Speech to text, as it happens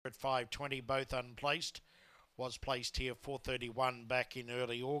at 5.20, both unplaced. Was placed here 4.31 back in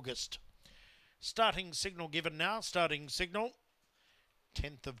early August. Starting signal given now. Starting signal.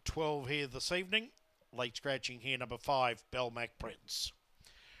 10th of 12 here this evening. Late scratching here, number 5, Belmac Prince.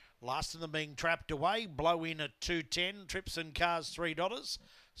 Last of them being trapped away. Blow in at 2.10. Trips and Cars $3.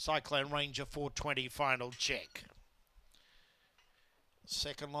 Cyclone Ranger 4.20 final check.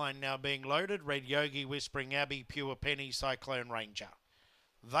 Second line now being loaded. Red Yogi, Whispering Abbey, Pure Penny, Cyclone Ranger.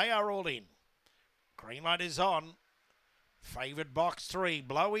 They are all in. Green light is on. Favoured box 3.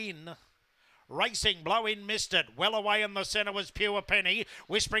 Blow in. Racing, Blow In, missed it. Well away in the centre was Pure Penny.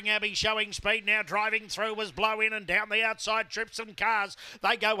 Whispering Abbey showing speed now. Driving through was Blow In, and down the outside, Trips and Cars.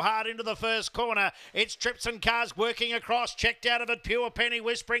 They go hard into the first corner. It's Trips and Cars working across. Checked out of it, Pure Penny,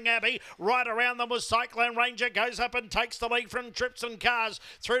 Whispering Abbey. Right around them was Cyclone Ranger. Goes up and takes the lead from Trips and Cars.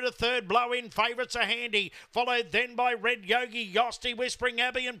 Through to third, Blow In. Favourites are handy. Followed then by Red Yogi, Yosty, Whispering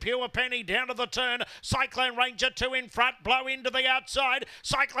Abbey and Pure Penny. Down to the turn. Cyclone Ranger 2 in front. Blow In to the outside.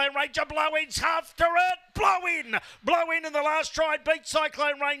 Cyclone Ranger, Blow In. After it, Blow In in the last stride, beat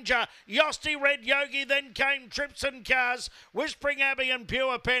Cyclone Ranger. Yosty, Red Yogi, then came Trips and Cars, Whispering Abbey and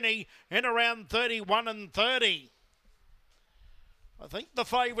Pure Penny in around 31 and 30. I think the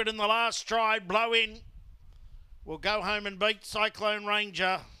favourite in the last stride, Blow In, will go home and beat Cyclone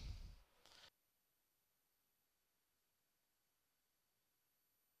Ranger.